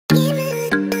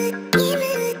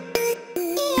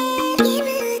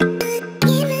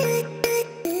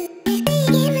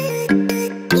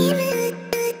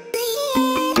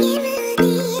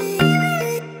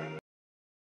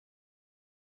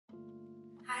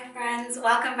friends,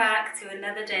 welcome back to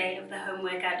another day of the home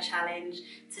workout challenge.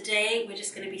 Today we're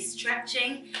just going to be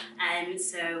stretching and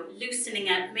so loosening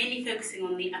up, mainly focusing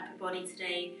on the upper body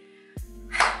today.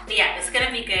 But yeah, it's going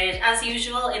to be good. As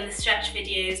usual in the stretch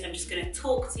videos, I'm just going to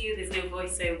talk to you, there's no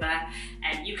voiceover.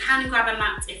 You can grab a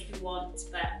mat if you want,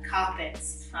 but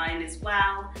carpet's fine as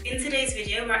well. In today's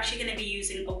video, we're actually going to be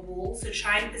using a wall, so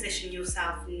try and position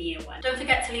yourself near one. Don't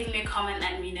forget to leave me a comment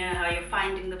letting me know how you're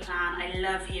finding the plan. I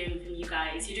love hearing from you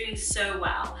guys. You're doing so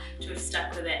well to have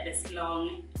stuck with it this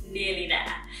long, nearly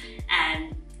there.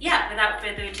 And yeah, without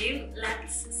further ado,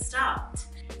 let's start.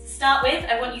 To start with,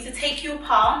 I want you to take your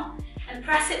palm and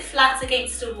press it flat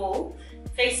against a wall,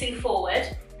 facing forward,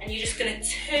 and you're just going to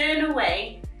turn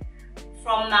away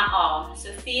from that arm.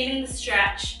 So feeling the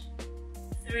stretch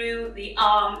through the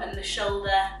arm and the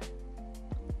shoulder,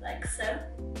 like so.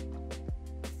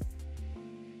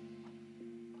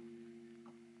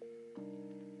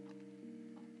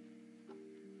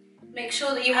 Make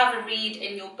sure that you have a read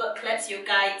in your booklets, your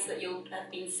guides that you'll have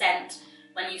been sent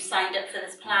when you signed up for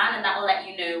this plan, and that will let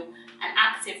you know an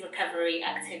active recovery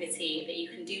activity that you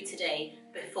can do today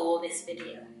before this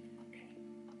video. Okay.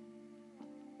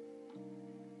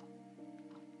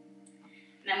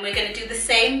 And then we're going to do the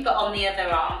same but on the other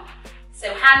arm.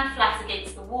 So hand flat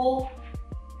against the wall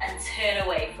and turn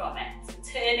away from it. So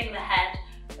turning the head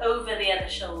over the other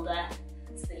shoulder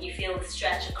so that you feel the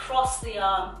stretch across the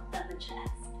arm and the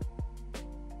chest.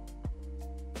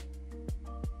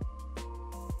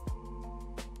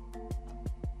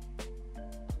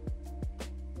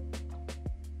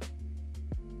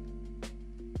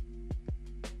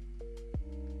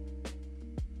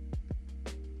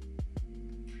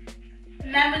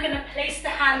 And then we're going to place the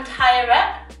hand higher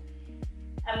up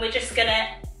and we're just going to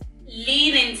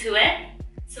lean into it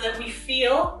so that we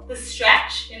feel the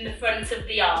stretch in the front of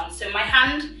the arm. So my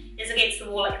hand is against the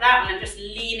wall like that and I'm just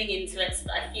leaning into it so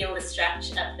that I feel the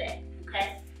stretch up there,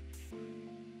 okay?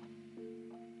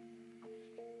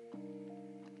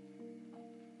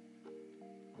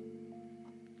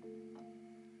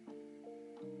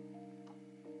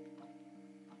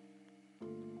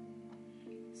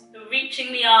 So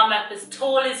reaching the arm up as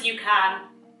tall as you can.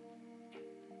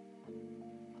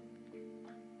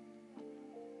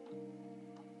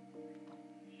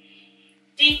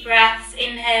 Deep breaths,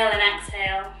 inhale and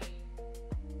exhale.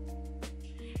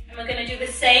 And we're going to do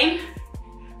the same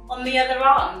on the other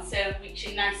arm. So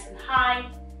reaching nice and high,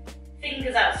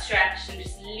 fingers outstretched and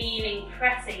just leaning,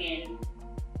 pressing in.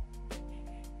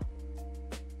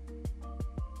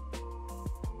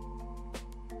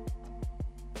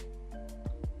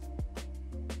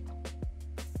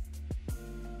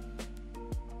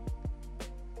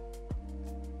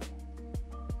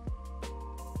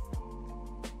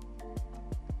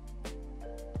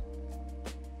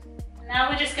 Now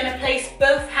we're just going to place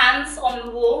both hands on the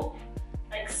wall,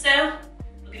 like so.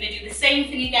 We're going to do the same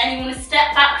thing again. You want to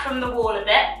step back from the wall a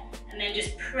bit and then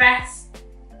just press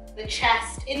the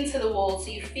chest into the wall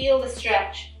so you feel the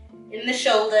stretch in the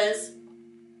shoulders.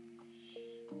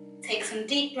 Take some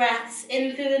deep breaths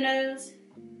in through the nose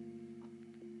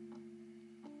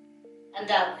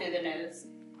and out through the nose.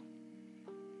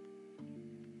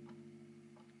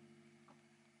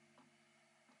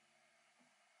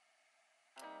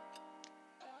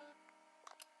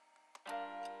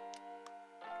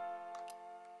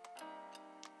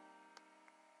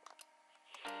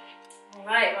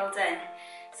 Alright, well done.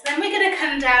 So then we're going to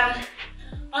come down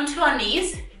onto our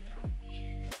knees.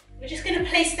 We're just going to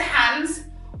place the hands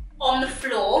on the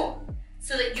floor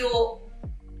so that your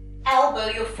elbow,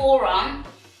 your forearm,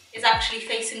 is actually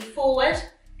facing forward.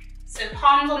 So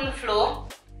palms on the floor,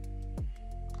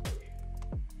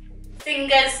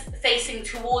 fingers facing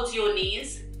towards your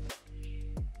knees.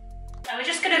 And we're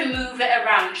just going to move it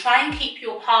around. Try and keep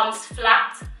your palms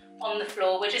flat on the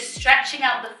floor. We're just stretching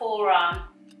out the forearm.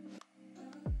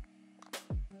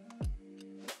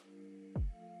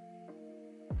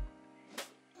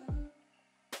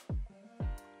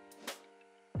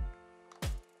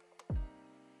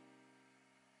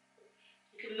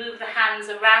 Move the hands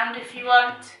around if you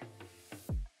want,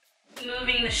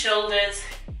 moving the shoulders,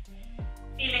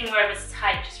 feeling wherever's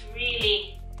tight, just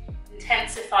really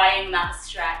intensifying that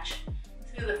stretch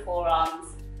through the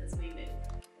forearms as we move.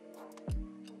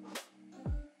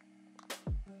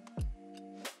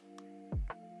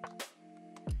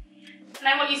 And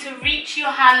I want you to reach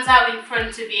your hands out in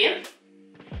front of you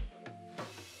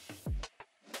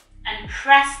and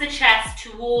press the chest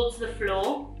towards the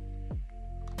floor.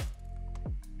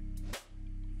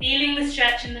 Feeling the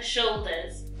stretch in the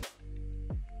shoulders.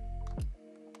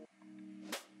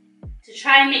 To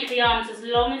try and make the arms as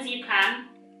long as you can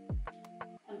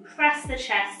and press the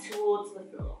chest towards the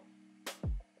floor.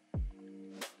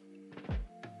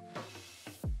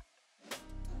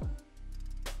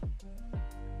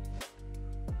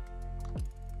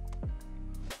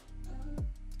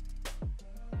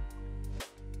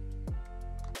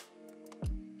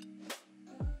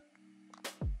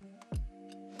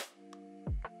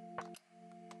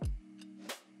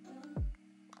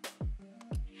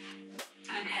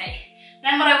 Okay,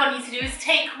 then what I want you to do is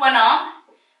take one arm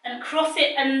and cross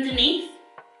it underneath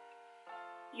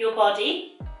your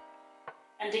body,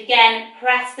 and again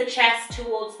press the chest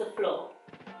towards the floor.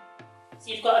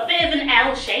 So you've got a bit of an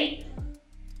L shape,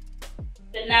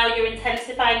 but now you're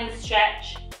intensifying the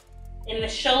stretch in the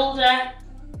shoulder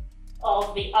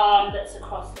of the arm that's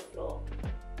across the floor.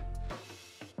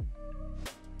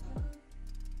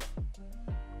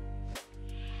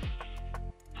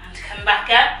 And come back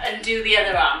up and do the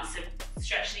other arm. So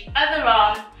stretch the other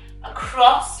arm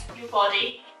across your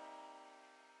body,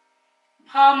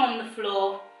 palm on the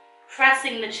floor,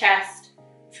 pressing the chest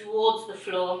towards the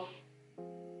floor.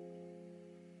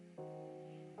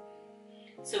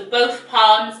 So both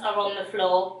palms are on the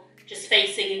floor, just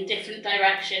facing in different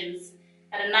directions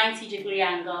at a 90-degree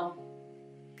angle,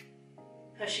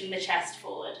 pushing the chest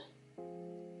forward.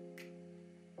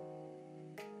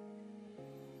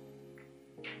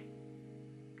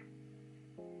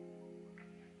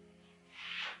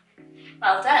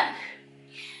 Well done.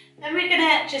 Then we're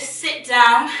gonna just sit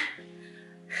down,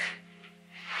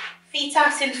 feet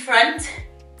out in front,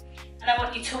 and I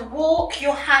want you to walk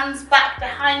your hands back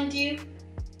behind you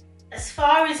as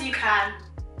far as you can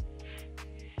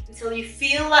until you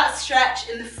feel that stretch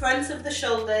in the front of the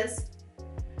shoulders.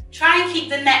 Try and keep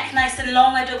the neck nice and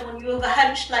long. I don't want you over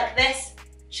hunched like this.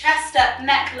 Chest up,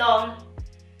 neck long.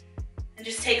 And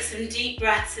just take some deep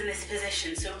breaths in this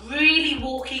position. So really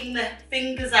walking the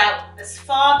fingers out as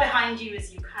far behind you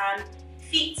as you can.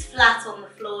 Feet flat on the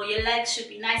floor. Your legs should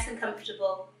be nice and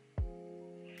comfortable.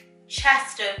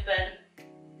 Chest open.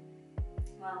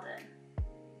 Well done.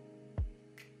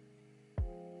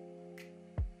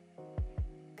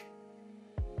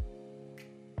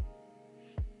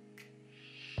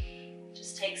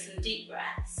 Just take some deep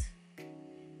breaths.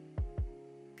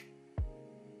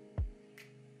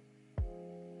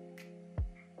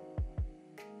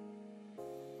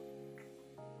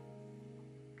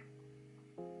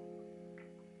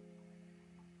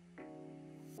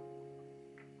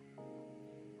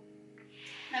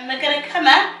 And we're going to come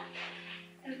up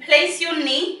and place your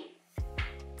knee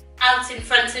out in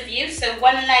front of you, so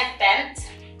one leg bent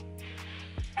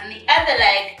and the other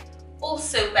leg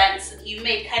also bent, so that you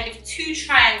make kind of two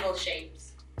triangle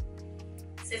shapes.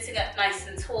 Sitting up nice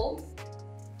and tall.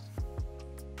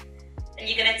 And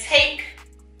you're going to take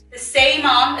the same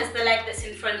arm as the leg that's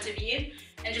in front of you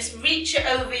and just reach it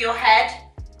over your head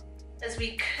as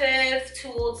we curve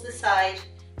towards the side,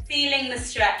 feeling the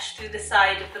stretch through the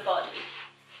side of the body.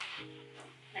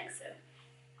 Like so.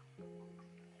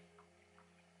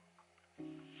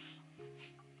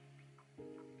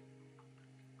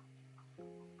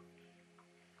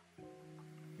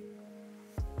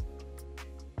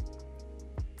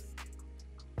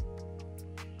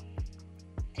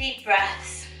 Deep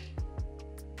breaths.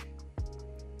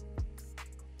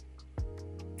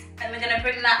 And we're going to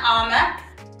bring that arm up,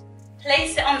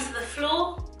 place it onto the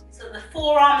floor so that the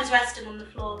forearm is resting on the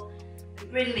floor, and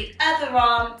bring the other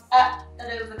arm up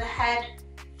and over the head,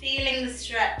 feeling the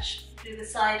stretch through the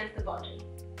side of the body.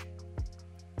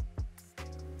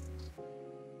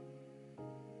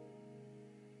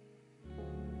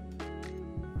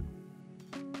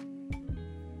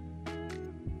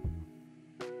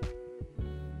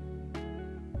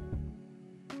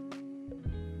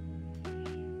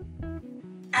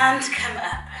 And come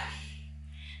up.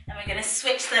 And we're going to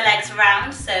switch the legs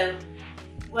around, so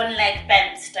one leg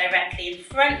bent directly in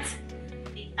front,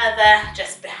 the other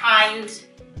just behind,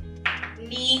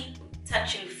 knee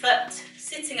touching foot,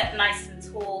 sitting up nice and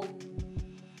tall.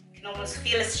 You can almost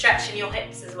feel a stretch in your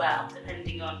hips as well,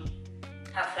 depending on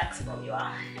how flexible you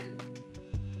are.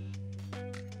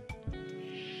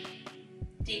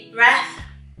 Deep breath.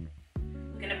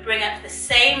 We're going to bring up the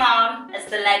same arm as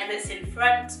the leg that's in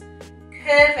front,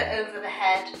 curve it over the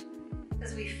head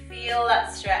as we feel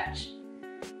that stretch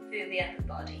through the upper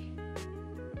body.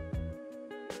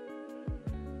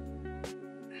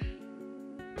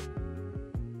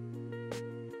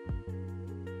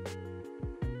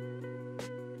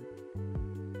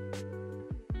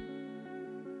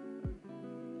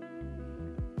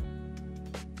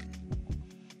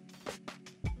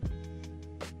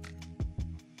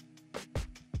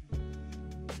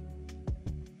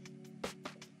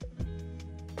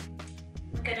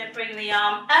 going to bring the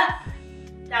arm up,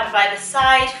 down by the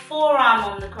side, forearm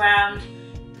on the ground,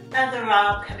 other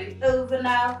arm coming over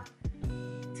now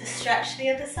to stretch the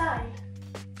other side.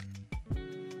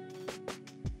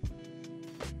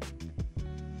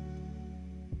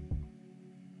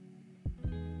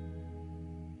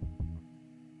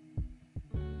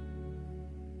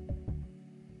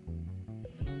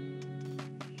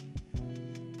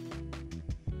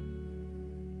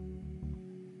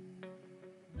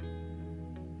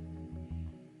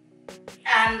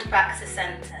 And back to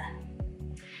centre.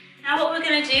 Now what we're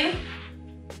going to do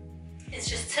is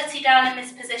just tutty down in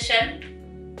this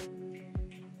position.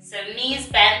 So knees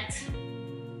bent,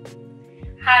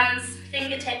 hands,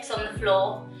 fingertips on the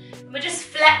floor. And we're just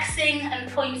flexing and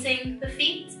pointing the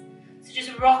feet. So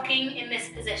just rocking in this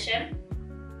position.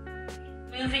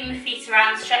 Moving the feet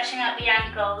around, stretching out the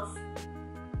ankles.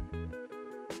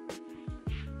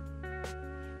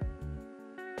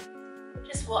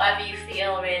 Just whatever you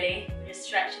feel really. We're just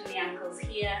stretching the ankles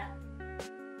here.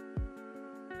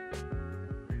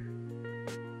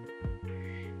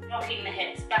 Rocking the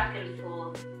hips back and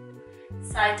forth,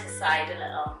 side to side a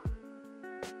little.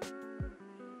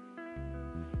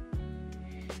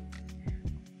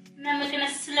 And then we're going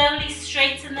to slowly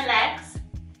straighten the legs.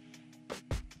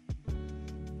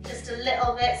 Just a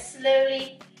little bit,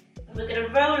 slowly. And we're going to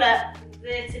roll up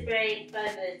vertebrae by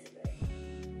vertebrae.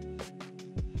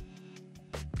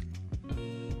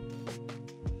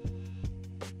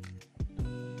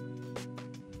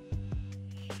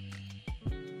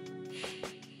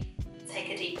 Take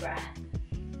a deep breath.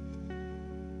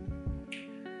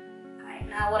 Alright,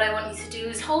 now what I want you to do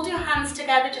is hold your hands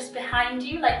together just behind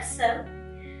you, like so.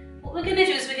 What we're going to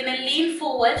do is we're going to lean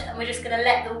forward and we're just going to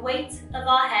let the weight of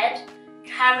our head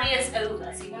carry us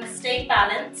over. So you want to stay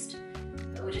balanced,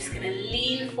 but we're just going to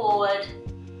lean forward,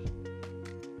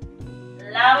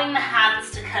 allowing the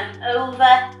hands to come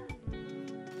over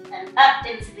and up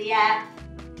into the air.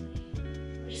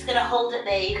 We're just going to hold it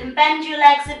there. You can bend your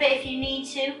legs a bit if you need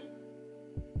to.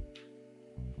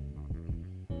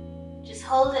 Just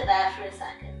hold it there for a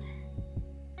second.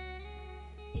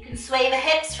 You can sway the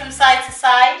hips from side to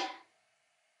side.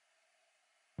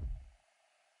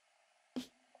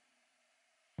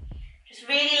 Just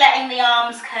really letting the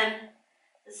arms come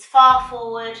as far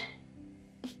forward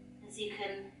as you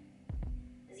can.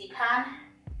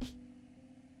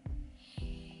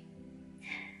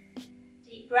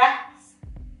 Deep breaths.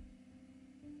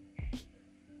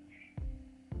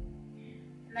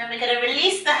 And then we're going to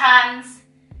release the hands.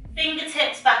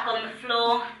 Fingertips back on the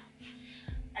floor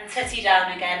and tutty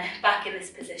down again, back in this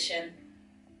position,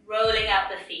 rolling out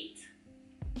the feet.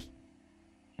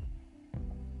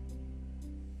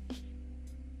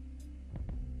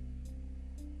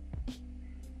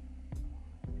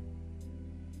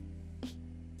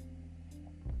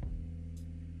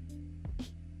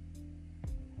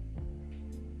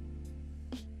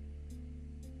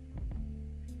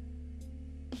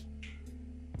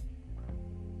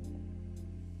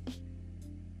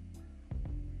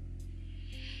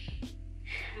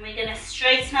 And we're going to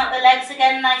straighten out the legs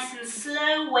again, nice and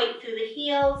slow, weight through the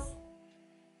heels.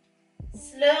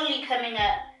 Slowly coming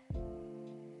up,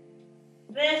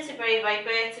 vertebrae by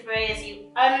vertebrae as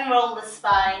you unroll the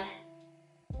spine.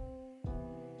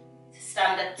 To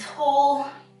stand up tall.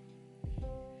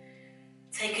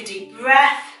 Take a deep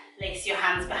breath, lace your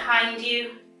hands behind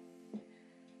you.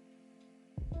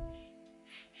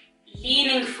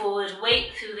 Leaning forward,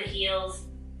 weight through the heels.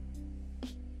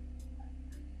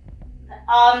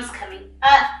 Arms coming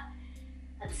up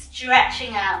and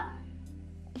stretching out.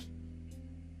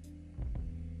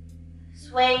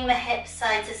 Swaying the hips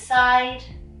side to side.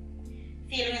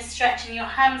 Feeling a stretch in your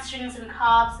hamstrings and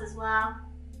calves as well.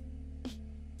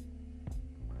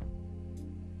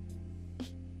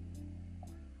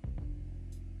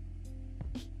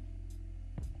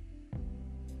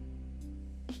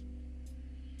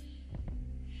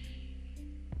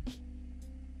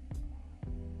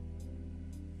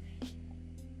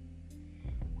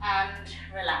 And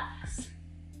relax.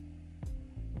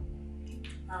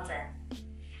 Well done.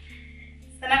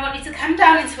 Then I want you to come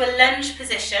down into a lunge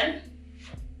position.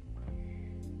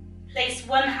 Place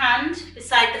one hand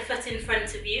beside the foot in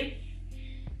front of you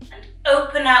and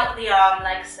open out the arm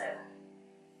like so.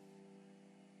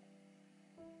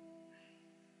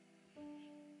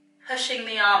 Pushing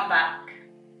the arm back.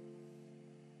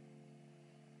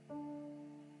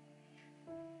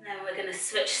 Then we're going to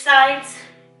switch sides.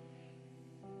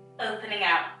 Opening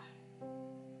out.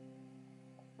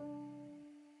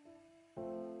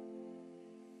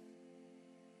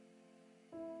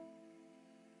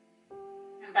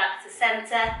 And back to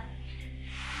center.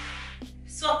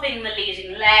 Swapping the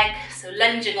leading leg, so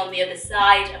lunging on the other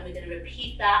side, and we're going to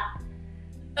repeat that.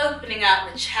 Opening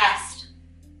out the chest,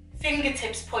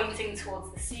 fingertips pointing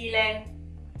towards the ceiling.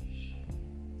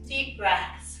 Deep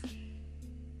breaths.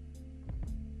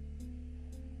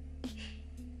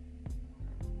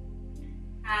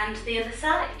 And the other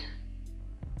side.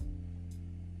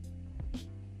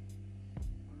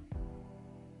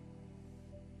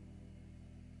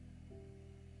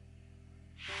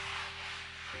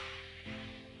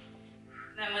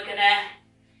 Then we're going to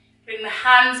bring the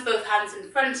hands, both hands in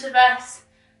front of us,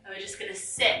 and we're just going to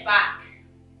sit back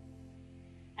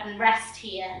and rest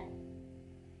here.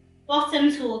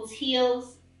 Bottom towards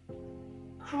heels.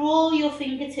 Crawl your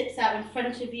fingertips out in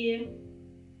front of you.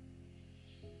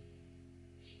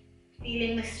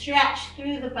 Feeling the stretch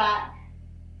through the back.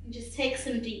 And just take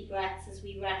some deep breaths as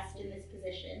we rest in this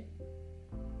position.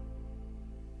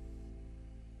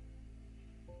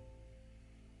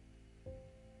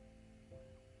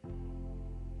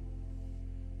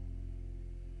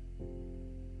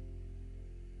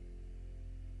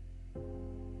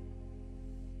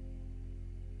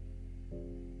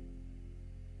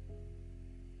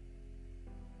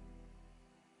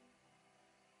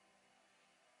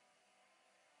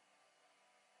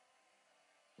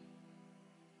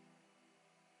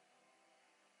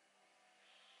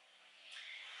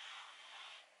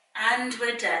 And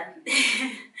we're done.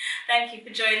 Thank you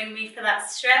for joining me for that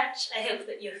stretch. I hope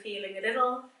that you're feeling a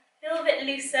little bit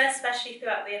looser, especially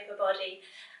throughout the upper body.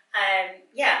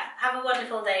 Yeah, have a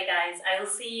wonderful day, guys. I will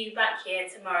see you back here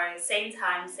tomorrow, same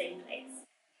time, same place.